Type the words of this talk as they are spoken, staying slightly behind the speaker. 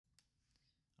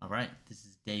All right, this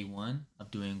is day 1 of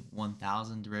doing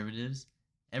 1,000 derivatives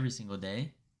every single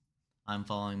day. I'm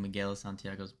following Miguel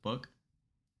Santiago's book,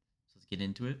 so let's get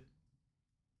into it.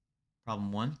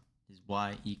 Problem 1 is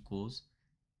y equals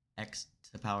x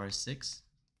to the power of 6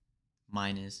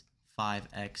 minus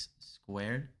 5x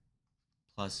squared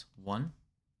plus 1.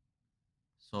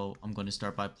 So I'm going to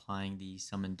start by applying the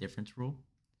sum and difference rule.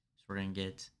 So we're going to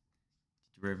get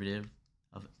the derivative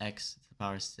of x to the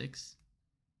power of 6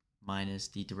 minus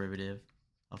the derivative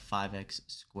of 5x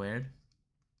squared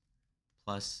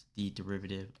plus the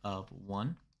derivative of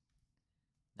 1.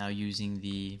 Now using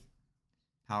the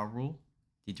power rule,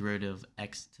 the derivative of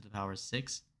x to the power of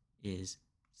 6 is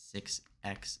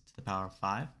 6x to the power of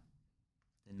 5.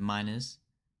 Then minus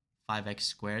 5x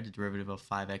squared, the derivative of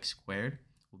 5x squared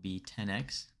will be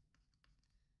 10x.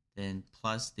 Then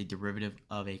plus the derivative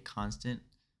of a constant,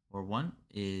 or 1,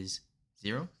 is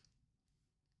 0.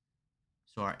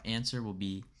 So our answer will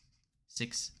be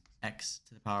 6x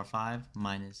to the power of 5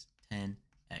 minus 10x.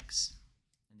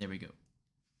 And there we go.